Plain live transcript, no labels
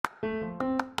Hello,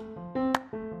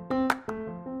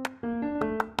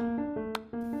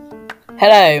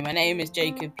 my name is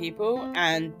Jacob People,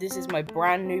 and this is my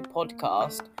brand new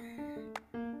podcast.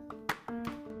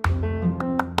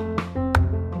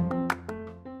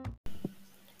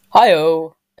 Hi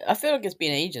all. I feel like it's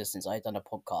been ages since I've done a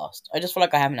podcast. I just feel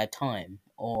like I haven't had time,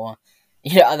 or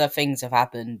other things have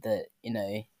happened that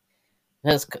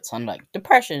there's some like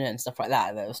depression and stuff like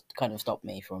that has kind of stopped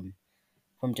me from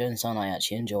doing something I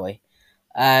actually enjoy.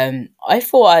 I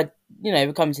thought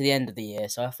we're coming to the end of the year,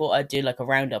 so I thought I'd do like a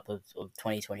roundup of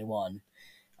 2021.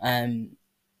 I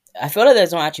feel like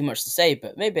there's not actually much to say,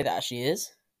 but maybe there actually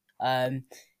is. Um,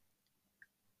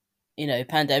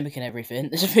 pandemic and everything.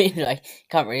 Doesn't mean like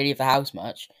can't really leave the house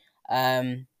much.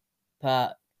 Um,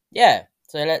 but yeah,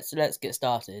 so let's get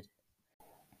started.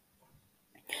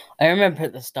 I remember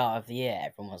at the start of the year,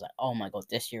 everyone was like, "Oh my god,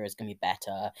 this year is gonna be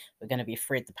better. We're gonna be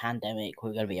free of the pandemic.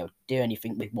 We're gonna be able to do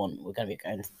anything we want. We'll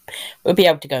be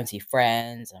able to go and see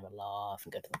friends, have a laugh,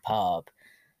 and go to the pub."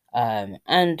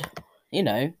 And you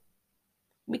know,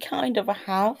 we kind of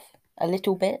have a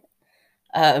little bit.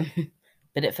 Um,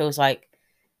 but it feels like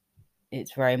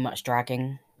it's very much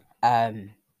dragging.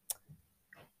 And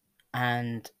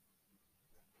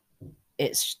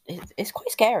it's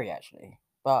quite scary actually.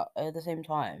 But at the same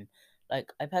time,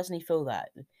 like I personally feel that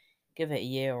give it a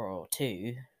year or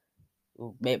two,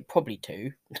 or maybe probably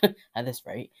two at this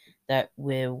rate, that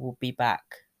we will be back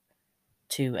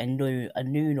to a new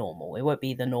normal. It won't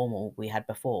be the normal we had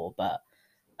before, but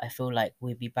I feel like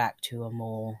we'll be back to a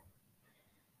more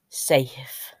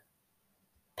safe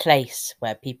place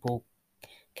where people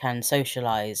can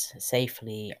socialize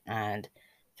safely and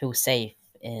feel safe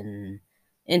in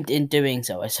doing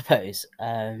so, I suppose.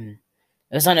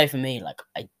 As I know for me, like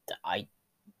I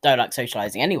don't like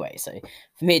socializing anyway, so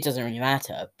for me it doesn't really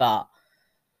matter. But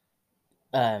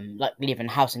like leaving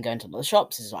the house and going to the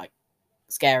shops is like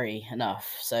scary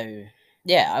enough. So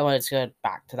yeah, I wanted to go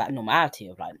back to that normality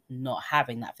of like not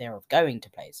having that fear of going to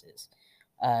places.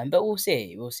 But we'll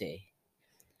see.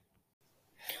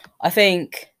 I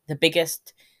think the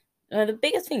biggest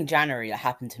thing in January that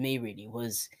happened to me really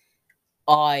was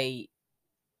I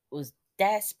was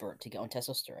desperate to get on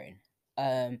testosterone.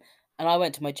 And I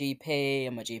went to my GP,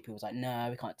 and my GP was like, "No,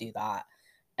 we can't do that."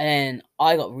 And then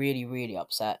I got really, really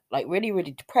upset, like really,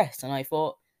 really depressed. And I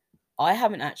thought, I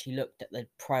haven't actually looked at the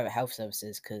private health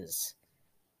services because,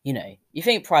 you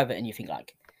think private and you think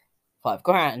like 5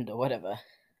 grand or whatever.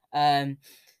 Um,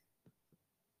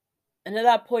 and at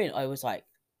that point, I was like,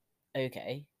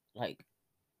 okay, like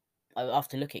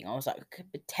after looking, I was like, I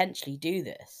could potentially do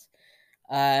this.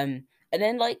 And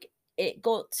then like it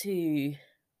got to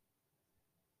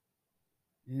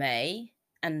May,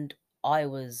 and I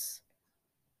was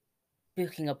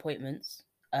booking appointments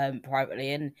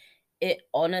privately, and it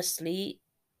honestly,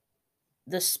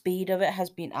 the speed of it has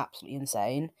been absolutely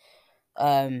insane.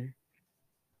 Um,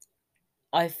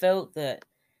 I felt that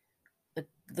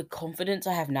the confidence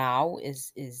I have now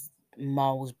is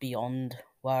miles beyond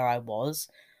where I was.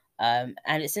 And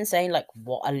it's insane, like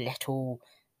what a little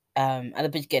at the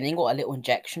beginning, what a little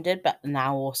injection did, but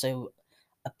now also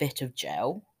a bit of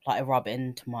gel, like I rub it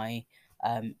into my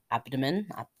abdomen.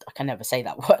 I can never say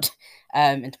that word.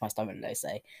 Into my stomach, let's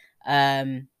say.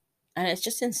 And it's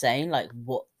just insane, like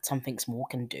what something small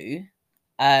can do.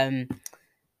 Um,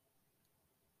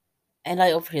 and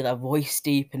like obviously the voice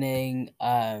deepening.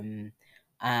 And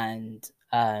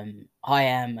I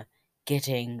am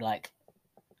getting like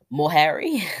more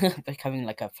hairy, becoming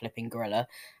like a flipping gorilla.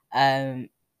 Um,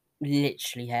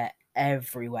 Literally hair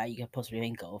everywhere you could possibly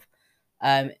think of.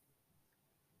 Um,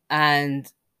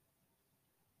 and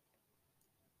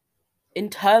in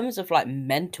terms of like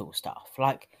mental stuff,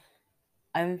 like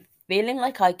I'm feeling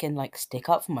like I can like stick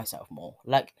up for myself more.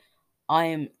 Like I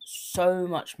am so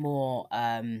much more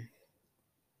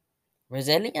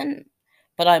resilient,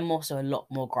 but I'm also a lot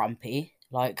more grumpy.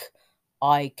 Like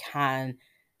I can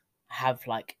have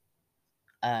like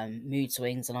mood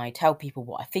swings, and I tell people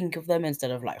what I think of them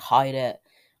instead of like hide it,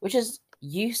 which is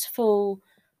useful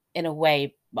in a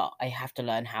way, but I have to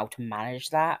learn how to manage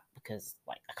that because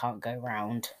like I can't go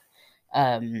around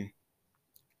um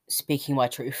speaking my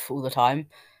truth all the time.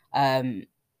 Um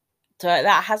so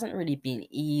that hasn't really been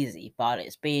easy, but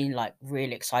it's been like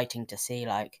really exciting to see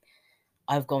like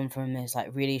I've gone from this like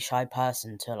really shy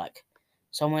person to like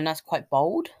someone that's quite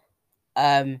bold.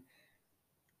 Um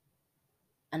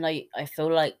and I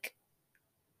feel like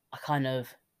I kind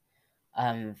of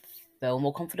um feel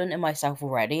more confident in myself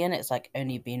already, and it's like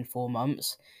only been 4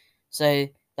 months. So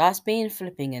that's been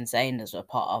flipping insane as a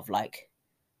part of like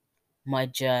my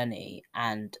journey.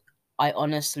 And I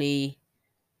honestly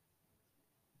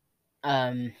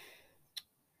um,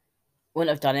 wouldn't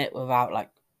have done it without like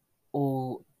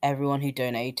everyone who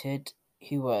donated,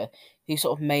 who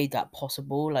sort of made that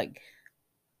possible. Like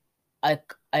I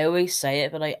I always say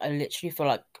it, but I literally feel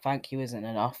like thank you isn't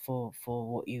enough for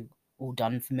what you all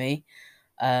done for me.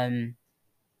 Because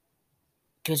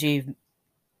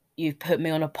you've put me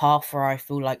on a path where I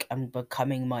feel like I'm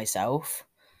becoming myself.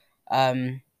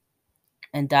 Um,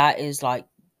 and that is like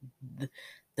the,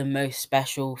 the most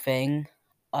special thing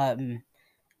um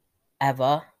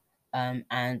ever.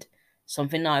 And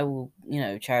something that I will,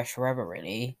 cherish forever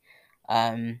really.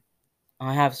 Um,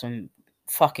 I have some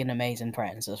fucking amazing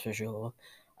friends, that's for sure.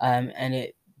 And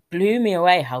it blew me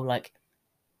away how like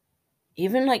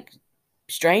even like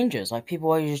strangers, like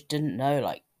people I just didn't know,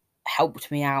 like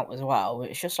helped me out as well.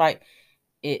 It's just like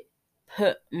it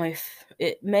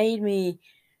it made me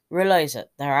realize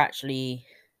that there actually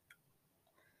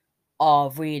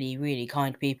are really really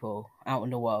kind people out in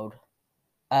the world.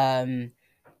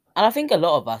 And I think a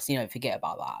lot of us, forget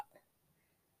about that.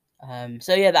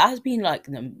 So yeah, that has been like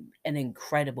an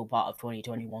incredible part of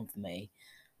 2021 for me.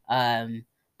 Um,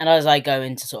 and as I go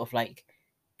into sort of like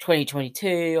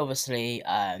 2022, obviously,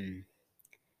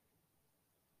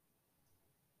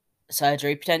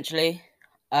 surgery potentially.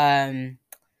 Um,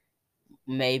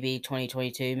 Maybe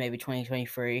 2022, maybe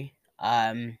 2023.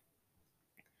 So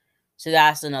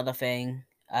that's another thing.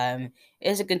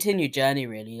 It's a continued journey,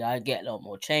 really. I get a lot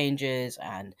more changes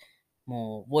and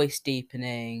more voice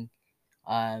deepening.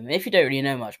 If you don't really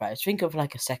know much about it, think of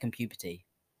like a second puberty.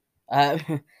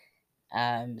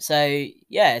 Um, so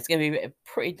yeah, it's gonna be a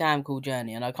pretty damn cool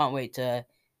journey, and I can't wait to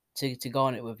go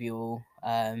on it with you all.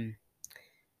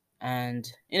 And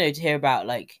to hear about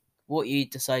like what you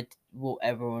decide, what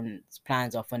everyone's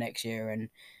plans are for next year,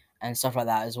 and stuff like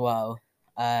that as well.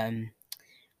 Um,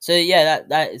 so yeah,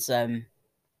 that is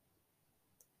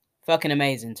fucking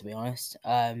amazing to be honest.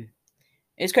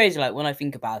 It's crazy. Like when I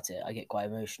think about it, I get quite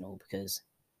emotional because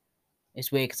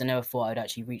it's weird because I never thought I'd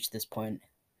actually reach this point.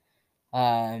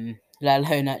 Let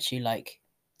alone actually like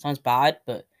sounds bad,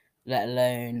 but let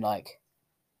alone like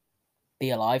be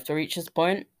alive to reach this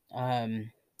point.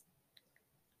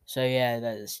 So yeah,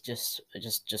 that's just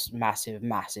massive,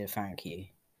 massive thank you.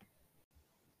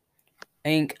 I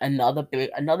think another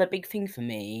big thing for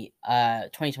me,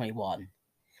 2021.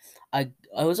 I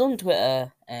was on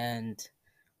Twitter and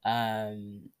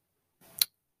um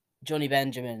Johnny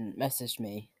Benjamin messaged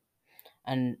me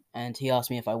and he asked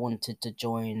me if I wanted to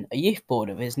join a youth board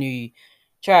of his new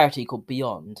charity called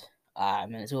Beyond.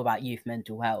 And it's all about youth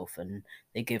mental health, and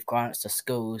they give grants to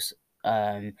schools,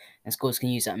 and schools can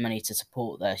use that money to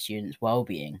support their students'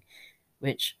 well-being,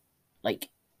 which, like,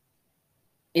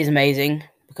 is amazing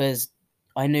because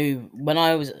I know when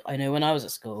I was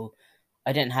at school,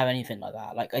 I didn't have anything like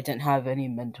that. Like, I didn't have any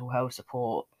mental health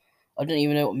support. I didn't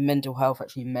even know what mental health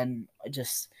actually meant. I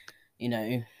just, you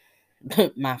know,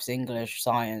 maths, English,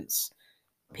 science,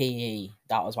 PE.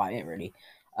 That was about it, really.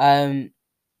 Um,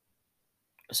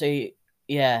 so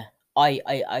yeah,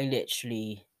 I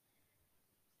literally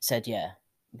said yeah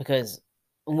because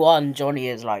one, Johnny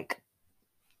is like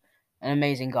an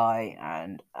amazing guy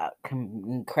and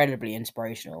incredibly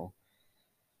inspirational.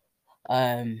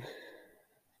 Um,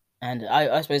 and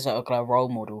I suppose like a role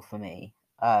model for me.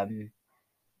 But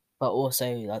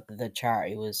also like the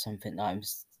charity was something that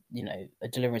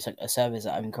delivering a service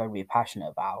that I'm incredibly passionate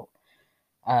about.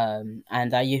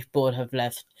 And our youth board have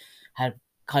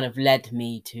kind of led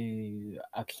me to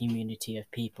a community of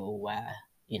people where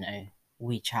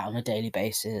we chat on a daily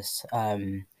basis.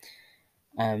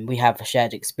 We have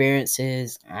shared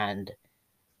experiences and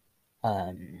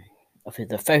for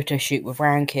the photo shoot with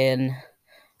Rankin,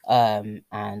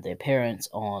 and the appearance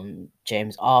on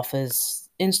James Arthur's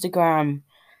Instagram.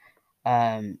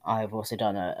 I've also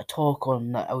done a talk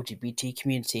on the LGBT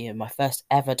community and my first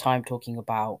ever time talking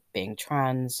about being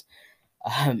trans.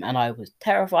 And I was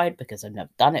terrified because I've never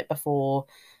done it before.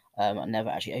 I never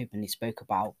actually openly spoke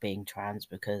about being trans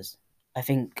because I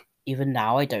think even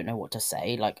now I don't know what to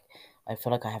say. Like, I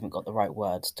feel like I haven't got the right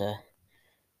words to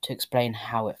explain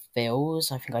how it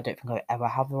feels. I don't think I ever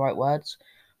have the right words.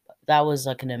 But that was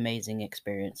like an amazing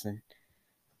experience and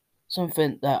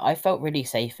something that I felt really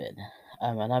safe in.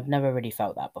 And I've never really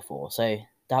felt that before. So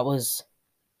that was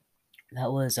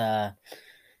that was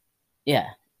yeah,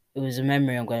 it was a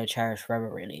memory I'm going to cherish forever.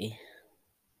 Really,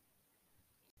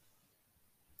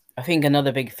 I think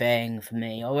another big thing for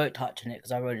me, I won't touch on it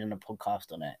because I wrote in a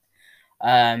podcast on it.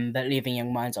 But leaving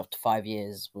Young Minds after 5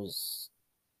 years was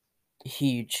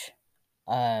huge.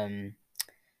 Um,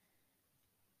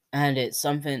 and it's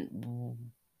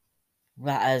something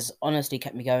that has honestly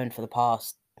kept me going for the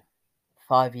past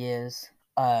 5 years.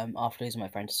 after losing my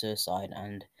friend to suicide,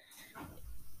 and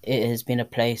it has been a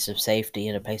place of safety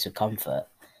and a place of comfort.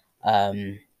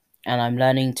 Um, and I'm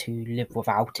learning to live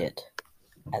without it,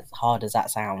 as hard as that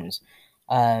sounds.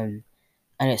 Um,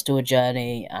 and it's still a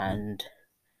journey and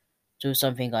still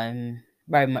something I'm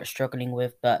very much struggling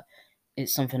with, but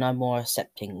it's something I'm more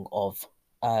accepting of.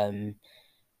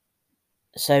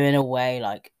 So in a way,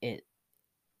 like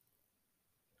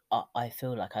I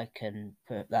feel like I can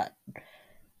put that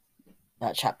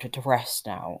chapter to rest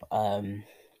now.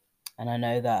 And I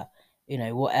know that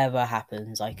whatever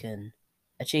happens, I can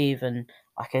achieve, and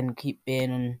I can keep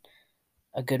being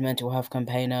a good mental health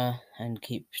campaigner and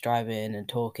keep striving and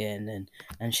talking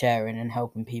and sharing and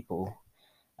helping people,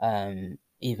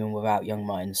 even without young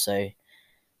minds. So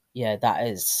yeah, that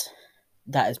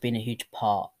has been a huge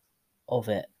part of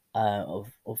it,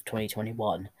 of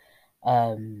 2021.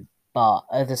 But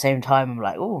at the same time, I'm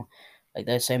like, oh, like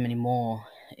there's so many more.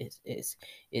 It's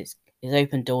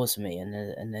opened doors for me, and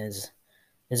there's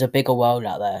a bigger world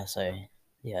out there. So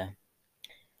yeah,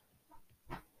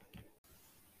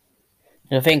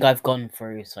 and I think I've gone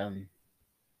through some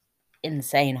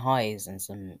insane highs and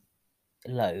some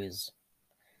lows.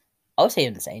 I would say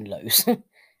insane lows.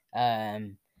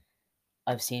 um,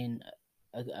 I've seen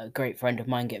a great friend of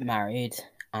mine get married,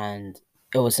 and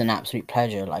it was an absolute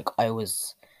pleasure. Like I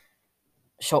was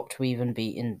shocked to even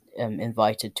be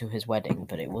invited to his wedding,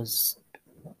 but it was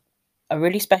a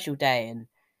really special day, and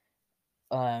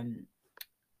um,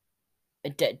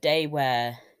 day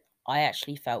where I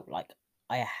actually felt like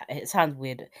it sounds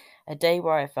weird, a day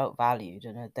where I felt valued,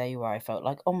 and a day where I felt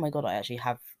like, oh my god, I actually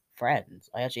have friends.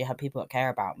 I actually have people that care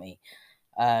about me.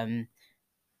 Um,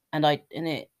 and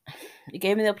it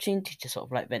gave me the opportunity to sort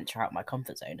of like venture out my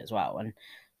comfort zone as well and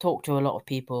talk to a lot of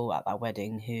people at that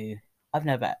wedding who I've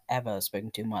never ever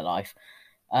spoken to in my life.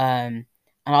 And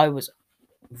I was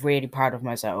really proud of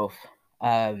myself,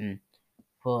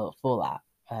 for that.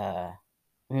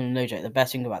 No joke. The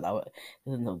best thing about that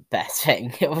wasn't the best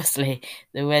thing. Obviously,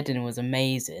 the wedding was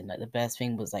amazing. Like the best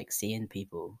thing was like seeing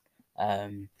people,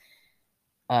 um,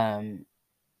 um,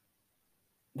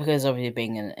 because obviously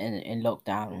being in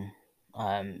lockdown,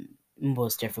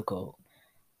 was difficult.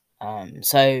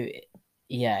 So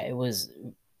yeah, it was.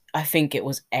 I think it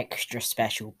was extra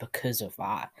special because of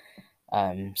that.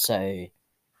 So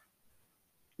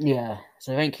yeah.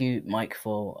 So thank you, Mike,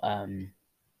 for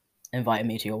inviting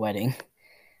me to your wedding.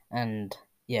 And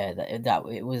yeah, that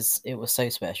it was so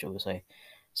special. So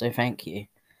thank you.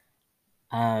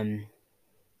 Um,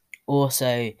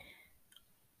 Also,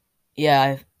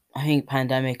 yeah, I think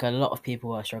pandemic. A lot of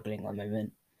people are struggling at the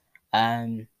moment.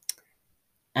 Um,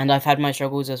 and I've had my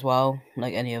struggles as well,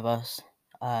 like any of us.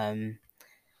 Um,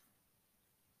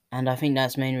 and I think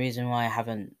that's the main reason why I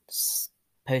haven't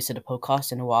posted a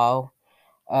podcast in a while.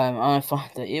 And I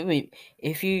find that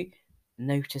if you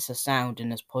notice a sound in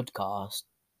this podcast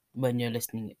when you're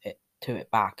listening to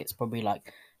it back, it's probably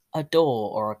like a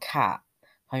door or a cat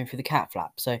coming through the cat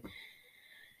flap. So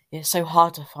it's so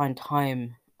hard to find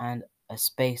time and a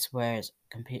space where it's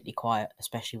completely quiet,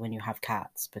 especially when you have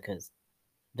cats, because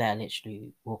they're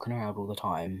literally walking around all the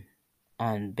time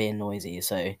and being noisy.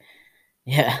 So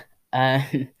yeah,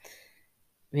 um,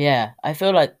 yeah, I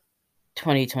feel like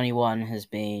 2021 has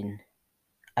been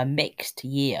a mixed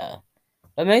year,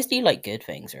 but mostly like good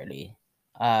things, really.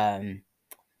 Um,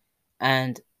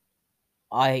 and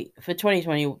I for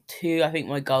 2022, I think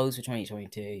my goals for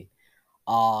 2022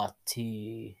 are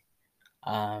to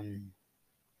um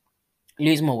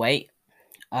lose more weight,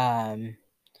 um,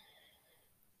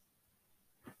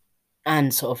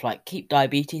 and sort of like keep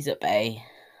diabetes at bay.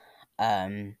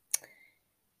 Um,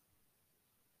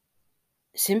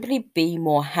 Simply be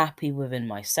more happy within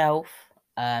myself.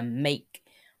 Make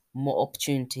more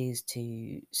opportunities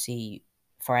to see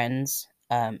friends,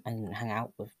 and hang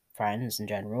out with friends in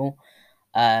general.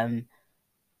 Um,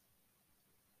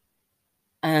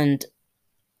 and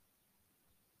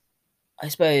I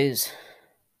suppose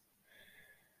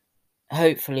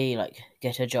hopefully like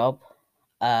get a job,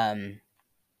 um,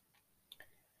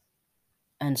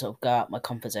 and sort of go out my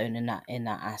comfort zone in that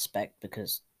aspect,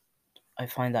 because I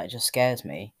find that it just scares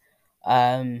me.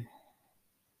 Um,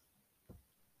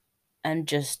 and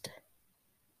just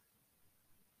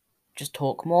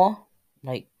talk more,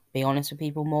 like be honest with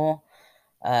people more.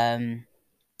 Um,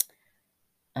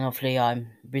 and hopefully I'm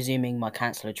resuming my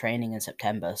counselor training in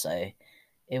September, so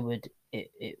it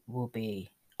will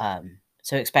be,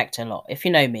 so expect a lot. If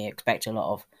you know me, expect a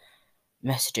lot of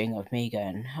messaging of me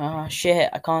going, oh shit,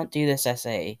 I can't do this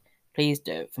essay. Please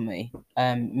do it for me.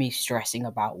 Me stressing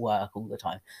about work all the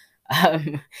time.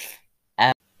 Um,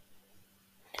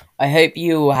 I hope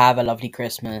you will have a lovely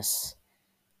Christmas.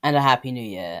 and a happy new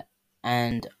year.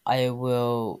 And I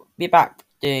will be back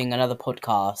doing another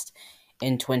podcast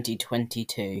in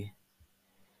 2022.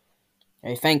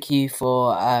 Thank you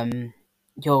for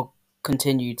your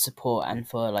continued support and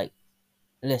for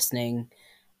listening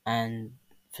and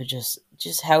for just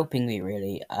helping me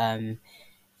really.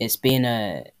 It's been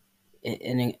an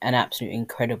absolute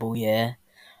incredible year.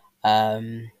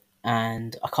 And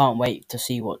I can't wait to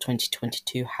see what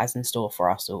 2022 has in store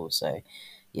for us all. So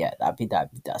yeah,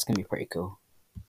 that's gonna be pretty cool.